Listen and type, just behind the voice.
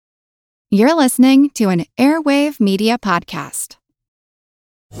You're listening to an Airwave Media Podcast.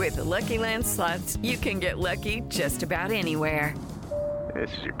 With the Lucky Land Slots, you can get lucky just about anywhere. This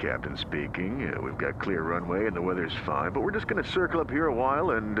is your captain speaking. We've got clear runway and the weather's fine, but we're just going to circle up here a while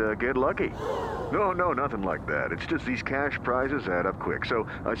and get lucky. No, nothing like that. It's just these cash prizes add up quick. So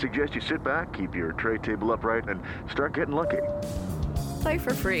I suggest you sit back, keep your tray table upright, and start getting lucky. Play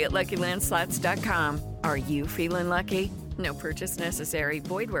for free at LuckyLandSlots.com. Are you feeling lucky? No purchase necessary.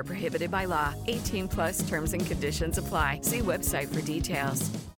 Void where prohibited by law. 18 plus terms and conditions apply. See website for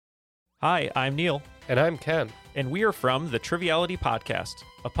details. Hi, I'm Neil. And I'm Ken. And we are from the Triviality Podcast,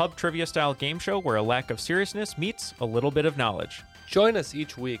 a pub trivia-style game show where a lack of seriousness meets a little bit of knowledge. Join us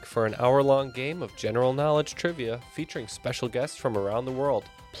each week for an hour-long game of general knowledge trivia featuring special guests from around the world,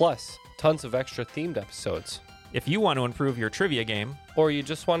 plus tons of extra themed episodes. If you want to improve your trivia game, or you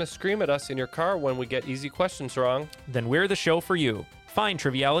just want to scream at us in your car when we get easy questions wrong, then we're the show for you. Find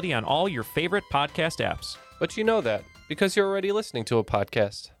Triviality on all your favorite podcast apps. But you know that, because you're already listening to a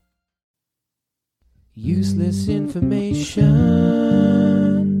podcast. Useless information.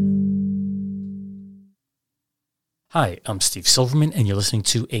 Hi, I'm Steve Silverman, and you're listening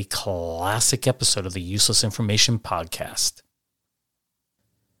to a classic episode of the Useless Information Podcast.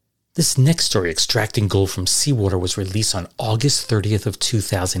 This next story, Extracting Gold from Seawater, was released on August 30th of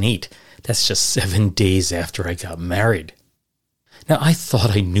 2008. That's just 7 days after I got married. Now, I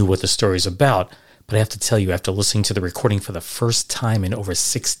thought I knew what the story's about, but I have to tell you, after listening to the recording for the first time in over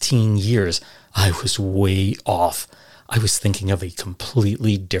 16 years, I was way off. I was thinking of a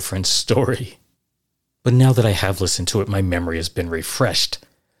completely different story. But now that I have listened to it, my memory has been refreshed.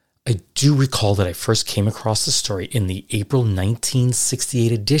 I do recall that I first came across the story in the April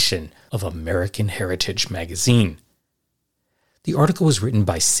 1968 edition of American Heritage magazine. The article was written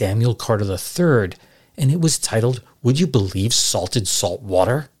by Samuel Carter III, and it was titled, "Would You Believe Salted Salt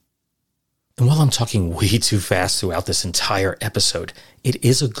Water?" And while I'm talking way too fast throughout this entire episode, it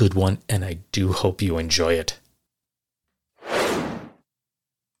is a good one, and I do hope you enjoy it.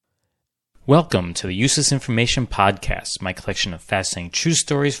 Welcome to the Useless Information Podcast, my collection of fascinating true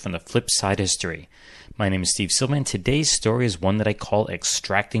stories from the flip side history. My name is Steve Silverman, and today's story is one that I call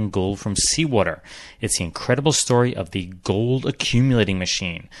Extracting Gold from Seawater. It's the incredible story of the gold accumulating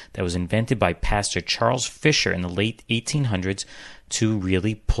machine that was invented by Pastor Charles Fisher in the late 1800s to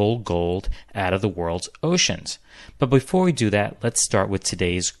really pull gold out of the world's oceans. But before we do that, let's start with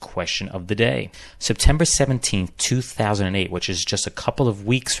today's question of the day. September 17th, 2008, which is just a couple of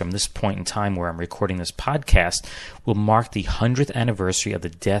weeks from this point in time where I'm recording this podcast, will mark the 100th anniversary of the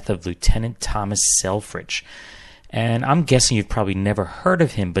death of Lieutenant Thomas Selfridge. And I'm guessing you've probably never heard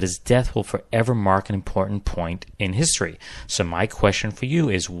of him, but his death will forever mark an important point in history. So my question for you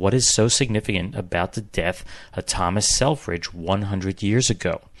is, what is so significant about the death of Thomas Selfridge 100 years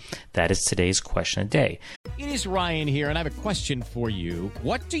ago? That is today's question of the day. It is Ryan here, and I have a question for you.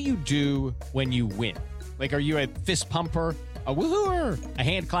 What do you do when you win? Like, are you a fist pumper, a woohooer, a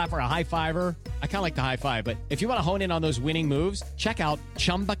hand clapper, a high fiver? I kind of like the high five, but if you want to hone in on those winning moves, check out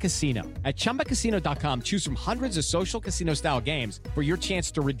Chumba Casino. At ChumbaCasino.com, choose from hundreds of social casino-style games for your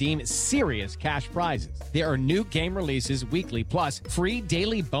chance to redeem serious cash prizes. There are new game releases weekly, plus free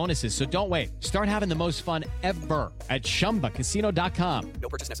daily bonuses, so don't wait. Start having the most fun ever at ChumbaCasino.com. No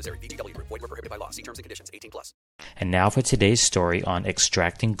purchase necessary. VGW. Void where prohibited by law. See terms and conditions. 18 plus. And now for today's story on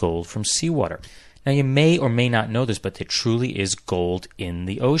extracting gold from seawater. Now, you may or may not know this, but there truly is gold in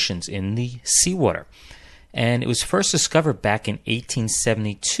the oceans, in the seawater. And it was first discovered back in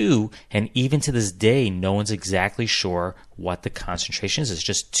 1872, and even to this day, no one's exactly sure what the concentration is. It's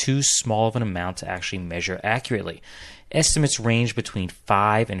just too small of an amount to actually measure accurately. Estimates range between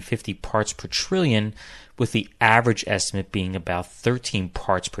 5 and 50 parts per trillion, with the average estimate being about 13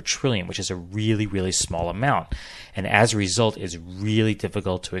 parts per trillion, which is a really, really small amount. And as a result, it's really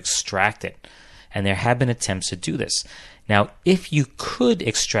difficult to extract it. And there have been attempts to do this. Now, if you could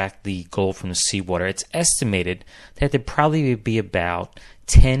extract the gold from the seawater, it's estimated that there'd probably be about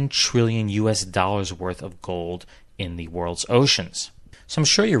 10 trillion US dollars worth of gold in the world's oceans. So I'm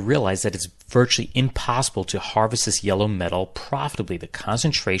sure you realize that it's virtually impossible to harvest this yellow metal profitably. The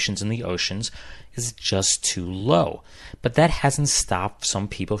concentrations in the oceans is just too low. But that hasn't stopped some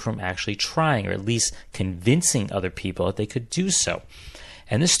people from actually trying, or at least convincing other people that they could do so.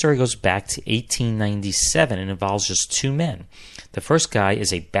 And this story goes back to 1897 and involves just two men. The first guy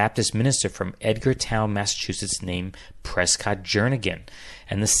is a Baptist minister from Edgartown, Massachusetts, named Prescott Jernigan.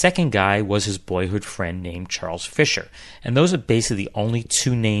 And the second guy was his boyhood friend named Charles Fisher. And those are basically the only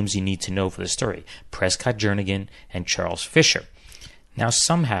two names you need to know for the story, Prescott Jernigan and Charles Fisher. Now,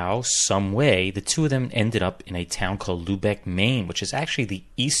 somehow, some way, the two of them ended up in a town called Lubec, Maine, which is actually the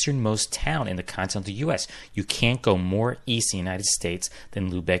easternmost town in the continental U.S. You can't go more east in the United States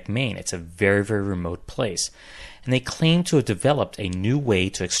than Lubec, Maine. It's a very, very remote place. And they claim to have developed a new way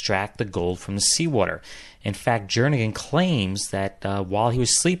to extract the gold from the seawater. In fact, Jernigan claims that while he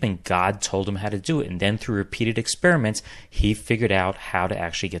was sleeping, God told him how to do it. And then through repeated experiments, he figured out how to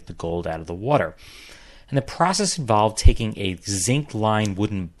actually get the gold out of the water. And the process involved taking a zinc-lined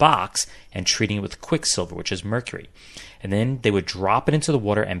wooden box and treating it with quicksilver, which is mercury. And then they would drop it into the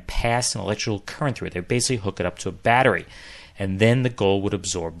water and pass an electrical current through it. They would basically hook it up to a battery. And then the gold would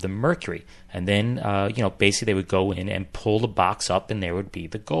absorb the mercury. And then, basically they would go in and pull the box up and there would be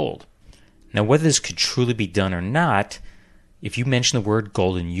the gold. Now, whether this could truly be done or not, if you mention the word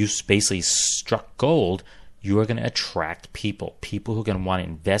gold and you basically struck gold, you are going to attract people who are going to want to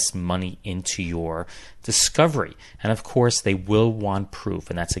invest money into your discovery. And of course, they will want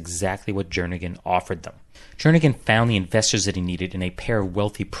proof, and that's exactly what Jernigan offered them. Jernigan found the investors that he needed in a pair of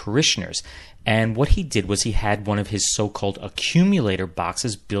wealthy parishioners, and what he did was he had one of his so-called accumulator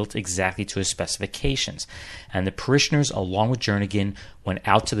boxes built exactly to his specifications. And the parishioners, along with Jernigan, went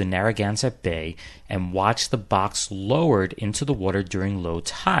out to the Narragansett Bay and watched the box lowered into the water during low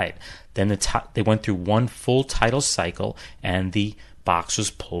tide. Then they went through one full tidal cycle, and the box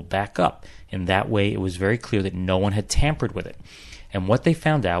was pulled back up. In that way, it was very clear that no one had tampered with it. And what they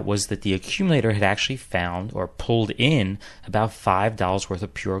found out was that the accumulator had actually found or pulled in about $5 worth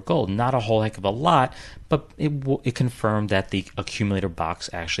of pure gold. Not a whole heck of a lot, but it confirmed that the accumulator box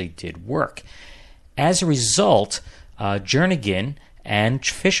actually did work. As a result, Jernigan and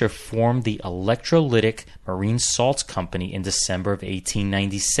Fisher formed the Electrolytic Marine Salts Company in December of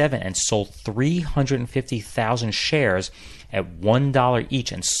 1897 and sold 350,000 shares at $1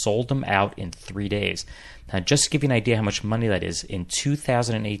 each and sold them out in 3 days. Now, just to give you an idea how much money that is, in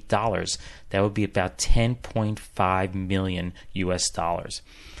 2008 dollars, that would be about 10.5 million US dollars.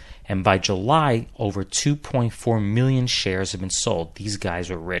 And by July, over 2.4 million shares have been sold. These guys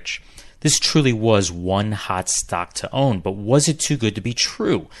were rich. This truly was one hot stock to own, but was it too good to be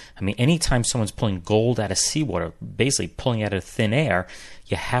true? I mean, anytime someone's pulling gold out of seawater, basically pulling it out of thin air,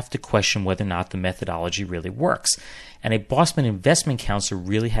 you have to question whether or not the methodology really works. And a Boston investment counselor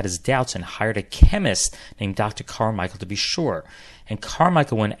really had his doubts and hired a chemist named Dr. Carmichael to be sure. And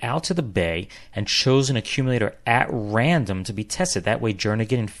Carmichael went out to the bay and chose an accumulator at random to be tested. That way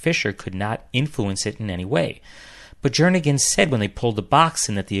Jernigan and Fisher could not influence it in any way. But Jernigan said when they pulled the box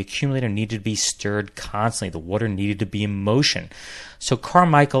in that the accumulator needed to be stirred constantly. The water needed to be in motion. So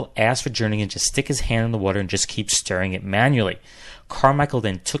Carmichael asked for Jernigan to stick his hand in the water and just keep stirring it manually. Carmichael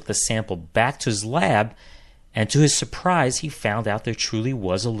then took the sample back to his lab, and to his surprise, he found out there truly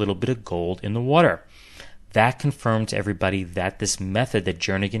was a little bit of gold in the water. That confirmed to everybody that this method that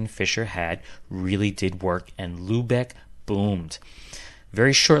Jernigan Fisher had really did work, and Lubec boomed.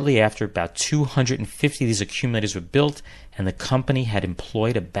 Very shortly after, about 250 of these accumulators were built, and the company had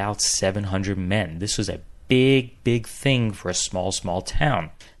employed about 700 men. This was a big, big thing for a small, small town.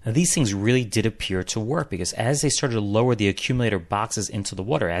 Now, these things really did appear to work because as they started to lower the accumulator boxes into the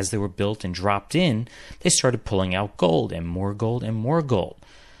water, as they were built and dropped in, they started pulling out gold and more gold and more gold.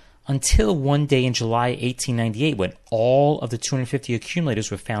 Until one day in July 1898 when all of the 250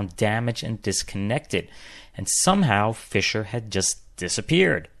 accumulators were found damaged and disconnected. And somehow Fisher had just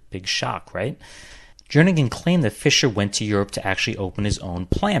disappeared. Big shock, right? Jernigan claimed that Fisher went to Europe to actually open his own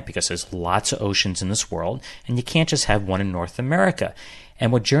plant because there's lots of oceans in this world and you can't just have one in North America.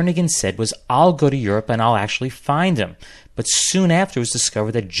 And what Jernigan said was, I'll go to Europe and I'll actually find him. But soon after it was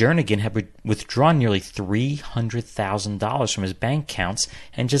discovered that Jernigan had withdrawn nearly $300,000 from his bank accounts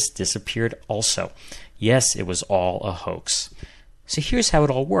and just disappeared also. Yes, it was all a hoax. So here's how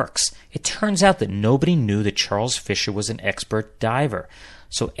it all works. It turns out that nobody knew that Charles Fisher was an expert diver.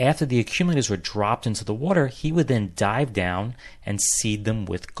 So after the accumulators were dropped into the water, he would then dive down and seed them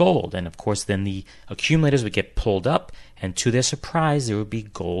with gold. And of course, then the accumulators would get pulled up, and to their surprise, there would be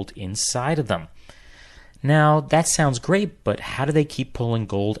gold inside of them. Now, that sounds great, but how do they keep pulling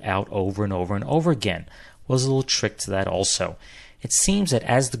gold out over and over and over again? Well, there's a little trick to that also. It seems that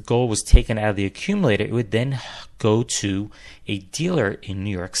as the gold was taken out of the accumulator, it would then go to a dealer in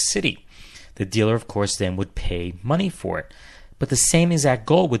New York City. The dealer, of course, then would pay money for it. But the same exact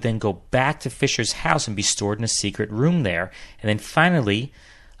gold would then go back to Fisher's house and be stored in a secret room there. And then finally,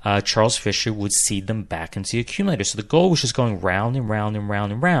 Charles Fisher would seed them back into the accumulator. So the gold was just going round and round and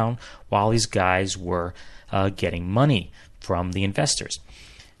round and round while these guys were getting money from the investors.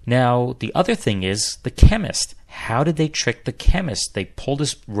 Now, the other thing is the chemist. How did they trick the chemist? They pulled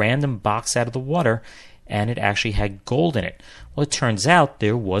this random box out of the water, and it actually had gold in it. Well, it turns out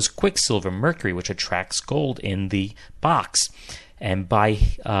there was quicksilver, mercury, which attracts gold in the box. And by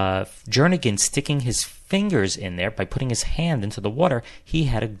Jernigan sticking his fingers in there, by putting his hand into the water, he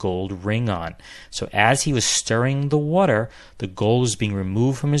had a gold ring on. So as he was stirring the water, the gold was being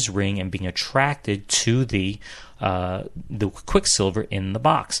removed from his ring and being attracted to the quicksilver in the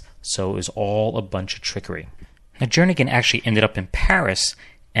box. So it was all a bunch of trickery. Now, Jernigan actually ended up in Paris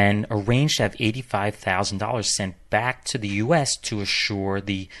and arranged to have $85,000 sent back to the U.S. to assure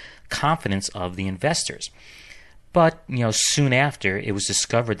the confidence of the investors. But, soon after, it was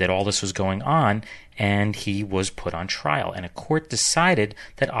discovered that all this was going on, and he was put on trial. And a court decided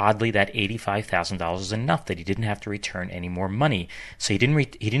that, oddly, that $85,000 was enough, that he didn't have to return any more money. So he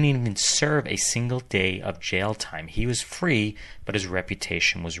didn't even serve a single day of jail time. He was free, but his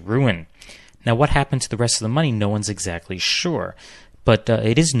reputation was ruined. Now, what happened to the rest of the money, no one's exactly sure. But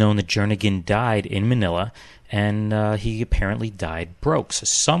it is known that Jernigan died in Manila, and he apparently died broke. So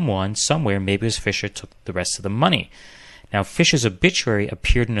someone, somewhere, maybe it was Fisher, took the rest of the money. Now, Fisher's obituary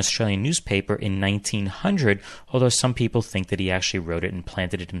appeared in an Australian newspaper in 1900, although some people think that he actually wrote it and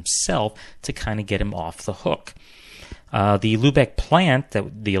planted it himself to kind of get him off the hook. The Lubeck plant, the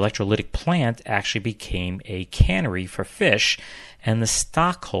electrolytic plant, actually became a cannery for fish, and the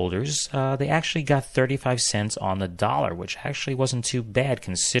stockholders, they actually got 35 cents on the dollar, which actually wasn't too bad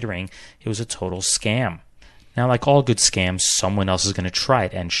considering it was a total scam. Now, like all good scams, someone else is going to try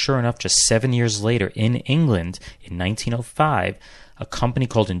it, and sure enough, just 7 years later in England, in 1905, a company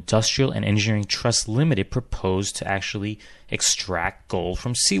called Industrial and Engineering Trust Limited proposed to actually extract gold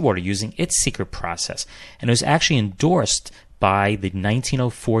from seawater using its secret process, and it was actually endorsed by the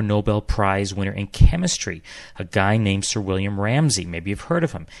 1904 Nobel Prize winner in chemistry, a guy named Sir William Ramsay. Maybe you've heard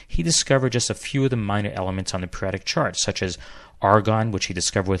of him. He discovered just a few of the minor elements on the periodic chart, such as argon, which he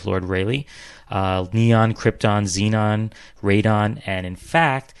discovered with Lord Rayleigh, neon, krypton, xenon, radon, and in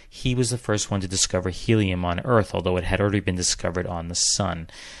fact, he was the first one to discover helium on Earth, although it had already been discovered on the Sun.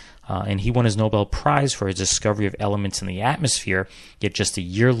 And he won his Nobel Prize for his discovery of elements in the atmosphere, yet just a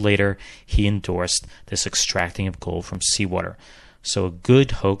year later, he endorsed this extracting of gold from seawater. So a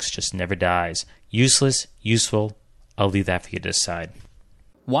good hoax just never dies. Useless, useful, I'll leave that for you to decide.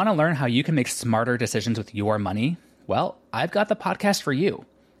 Want to learn how you can make smarter decisions with your money? Well, I've got the podcast for you.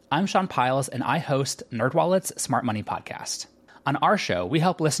 I'm Sean Piles, and I host NerdWallet's Smart Money Podcast. On our show, we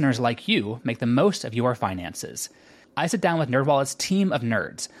help listeners like you make the most of your finances. I sit down with NerdWallet's team of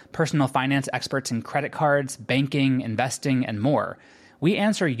nerds, personal finance experts in credit cards, banking, investing, and more. We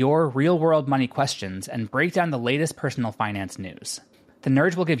answer your real-world money questions and break down the latest personal finance news. The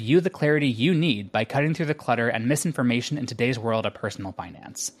nerds will give you the clarity you need by cutting through the clutter and misinformation in today's world of personal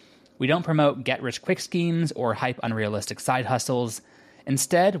finance. We don't promote get-rich-quick schemes or hype unrealistic side hustles.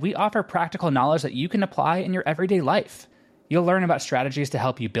 Instead, we offer practical knowledge that you can apply in your everyday life. You'll learn about strategies to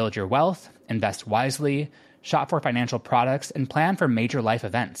help you build your wealth, invest wisely, shop for financial products, and plan for major life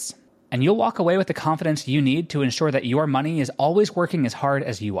events. And you'll walk away with the confidence you need to ensure that your money is always working as hard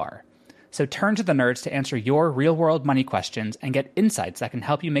as you are. So turn to the nerds to answer your real-world money questions and get insights that can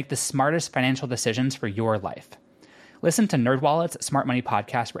help you make the smartest financial decisions for your life. Listen to NerdWallet's Smart Money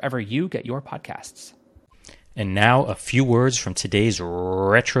Podcast wherever you get your podcasts. And now a few words from today's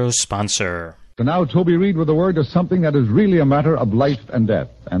retro sponsor. So now Toby Reed with a word to something that is really a matter of life and death.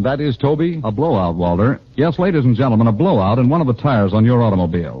 And that is, Toby, a blowout, Walter. Yes, ladies and gentlemen, a blowout in one of the tires on your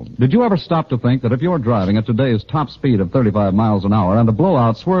automobile. Did you ever stop to think that if you're driving at today's top speed of 35 miles an hour and a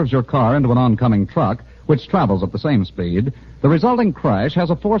blowout swerves your car into an oncoming truck, which travels at the same speed, the resulting crash has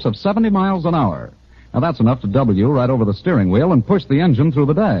a force of 70 miles an hour? Now that's enough to double you right over the steering wheel and push the engine through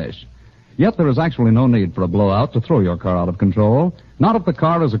the dash. Yet there is actually no need for a blowout to throw your car out of control, not if the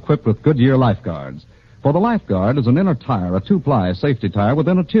car is equipped with Goodyear Lifeguards. For the Lifeguard is an inner tire, a two-ply safety tire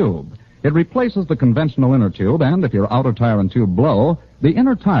within a tube. It replaces the conventional inner tube, and if your outer tire and tube blow, the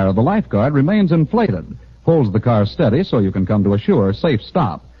inner tire of the Lifeguard remains inflated, holds the car steady so you can come to a sure, safe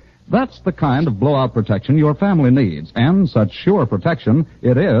stop. That's the kind of blowout protection your family needs, and such sure protection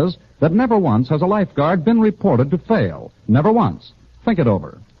it is that never once has a Lifeguard been reported to fail. Never once. Think it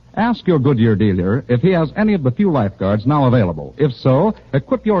over. Ask your Goodyear dealer if he has any of the few Lifeguards now available. If so,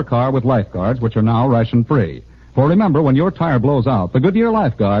 equip your car with Lifeguards, which are now ration-free. For remember, when your tire blows out, the Goodyear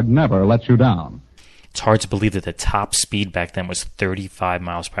Lifeguard never lets you down. It's hard to believe that the top speed back then was 35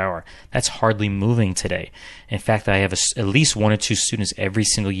 miles per hour. That's hardly moving today. In fact, I have at least one or two students every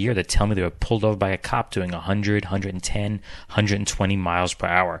single year that tell me they were pulled over by a cop doing 100, 110, 120 miles per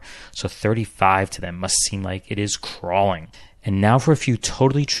hour. So 35 to them must seem like it is crawling. And now for a few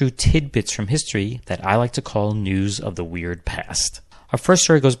totally true tidbits from history that I like to call news of the weird past. Our first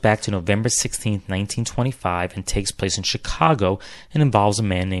story goes back to November 16, 1925, and takes place in Chicago and involves a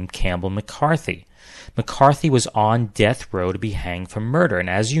man named Campbell McCarthy. McCarthy was on death row to be hanged for murder, and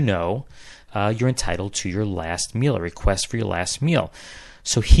as you know, you're entitled to your last meal, a request for your last meal.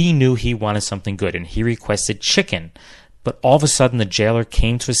 So he knew he wanted something good, and he requested chicken. But all of a sudden, the jailer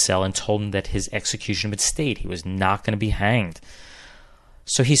came to his cell and told him that his execution had stayed. He was not going to be hanged.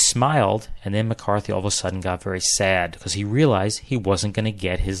 So he smiled, and then McCarthy all of a sudden got very sad because he realized he wasn't going to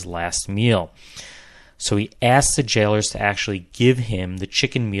get his last meal. So he asked the jailers to actually give him the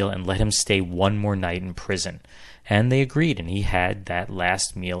chicken meal and let him stay one more night in prison. And they agreed, and he had that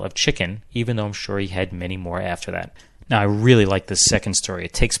last meal of chicken, even though I'm sure he had many more after that. Now, I really like this second story.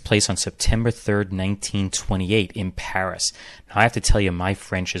 It takes place on September 3rd, 1928 in Paris. Now, I have to tell you, my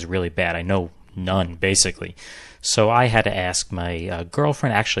French is really bad. I know none, basically. So I had to ask my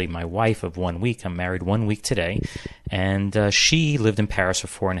girlfriend, actually my wife of 1 week. I'm married 1 week today. And she lived in Paris for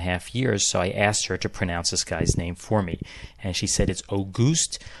 4.5 years, so I asked her to pronounce this guy's name for me. And she said it's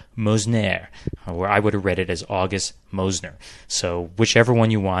Auguste Mosner, or I would have read it as August Mosner. So whichever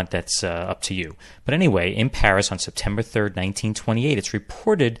one you want, that's up to you. But anyway, in Paris on September 3rd, 1928, it's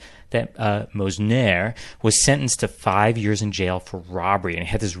reported that Mosner was sentenced to 5 years in jail for robbery, and he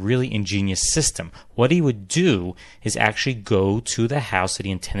had this really ingenious system. What he would do is actually go to the house that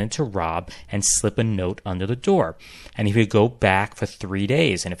he intended to rob and slip a note under the door. And he would go back for 3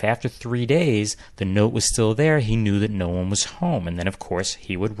 days. And if after 3 days the note was still there, he knew that no one was home. And then, of course,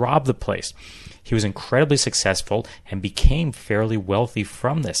 he would rob the place. He was incredibly successful and became fairly wealthy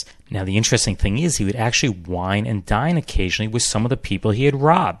from this. Now, the interesting thing is he would actually wine and dine occasionally with some of the people he had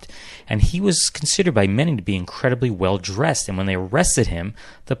robbed. And he was considered by many to be incredibly well dressed. And when they arrested him,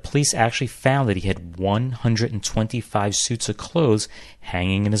 the police actually found that he had 125 suits of clothes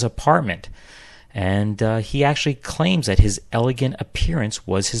hanging in his apartment. And he actually claims that his elegant appearance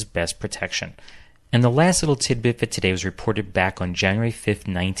was his best protection. And the last little tidbit for today was reported back on January 5th,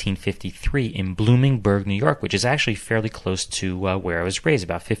 1953 in Bloomingburg, New York, which is actually fairly close to where I was raised,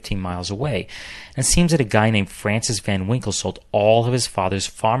 about 15 miles away. And it seems that a guy named Francis Van Winkle sold all of his father's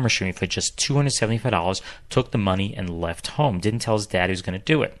farm machinery for just $275, took the money, and left home. Didn't tell his dad he was going to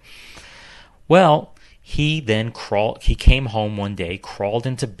do it. Well, he came home one day, crawled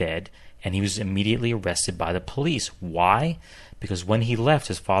into bed, and he was immediately arrested by the police. Why? Because when he left,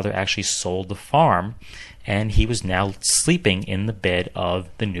 his father actually sold the farm, and he was now sleeping in the bed of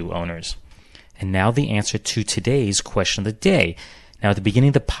the new owners. And now the answer to today's question of the day. Now, at the beginning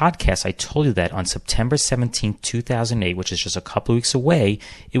of the podcast, I told you that on September 17, 2008, which is just a couple of weeks away,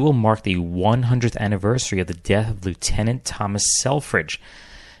 it will mark the 100th anniversary of the death of Lieutenant Thomas Selfridge.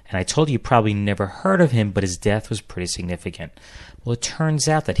 And I told you probably never heard of him, but his death was pretty significant. Well, it turns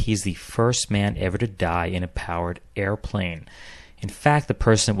out that he's the first man ever to die in a powered airplane. In fact, the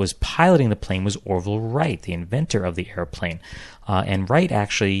person that was piloting the plane was Orville Wright, the inventor of the airplane. And Wright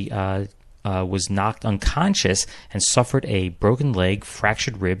actually was knocked unconscious and suffered a broken leg,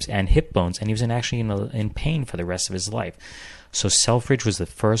 fractured ribs, and hip bones, and he was actually in pain for the rest of his life. So Selfridge was the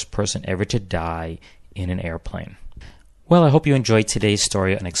first person ever to die in an airplane. Well, I hope you enjoyed today's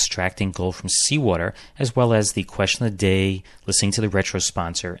story on extracting gold from seawater, as well as the question of the day, listening to the retro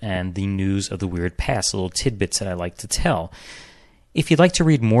sponsor, and the news of the weird past, little tidbits that I like to tell. If you'd like to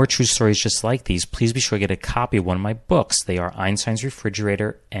read more true stories just like these, please be sure to get a copy of one of my books. They are Einstein's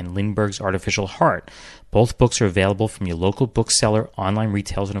Refrigerator and Lindbergh's Artificial Heart. Both books are available from your local bookseller, online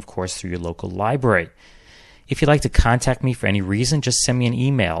retailers, and of course through your local library. If you'd like to contact me for any reason, just send me an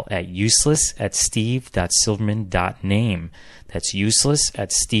email at useless@steve.silverman.name. That's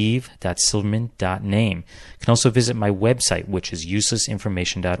useless@steve.silverman.name. You can also visit my website, which is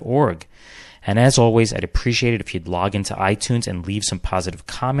uselessinformation.org. And as always, I'd appreciate it if you'd log into iTunes and leave some positive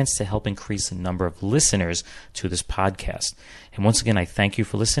comments to help increase the number of listeners to this podcast. And once again, I thank you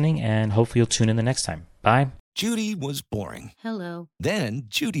for listening, and hopefully you'll tune in the next time. Bye. Judy was boring. Hello. Then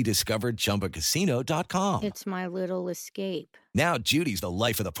Judy discovered ChumbaCasino.com. It's my little escape. Now Judy's the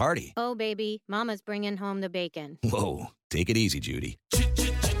life of the party. Oh, baby, mama's bringing home the bacon. Whoa, take it easy, Judy.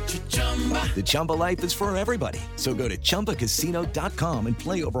 The Chumba life is for everybody. So go to ChumbaCasino.com and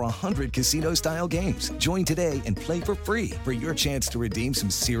play over 100 casino-style games. Join today and play for free for your chance to redeem some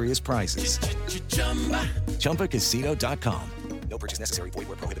serious prizes. ChumbaCasino.com. No purchase necessary. Void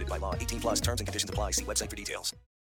where prohibited by law. 18+ terms and conditions apply. See website for details.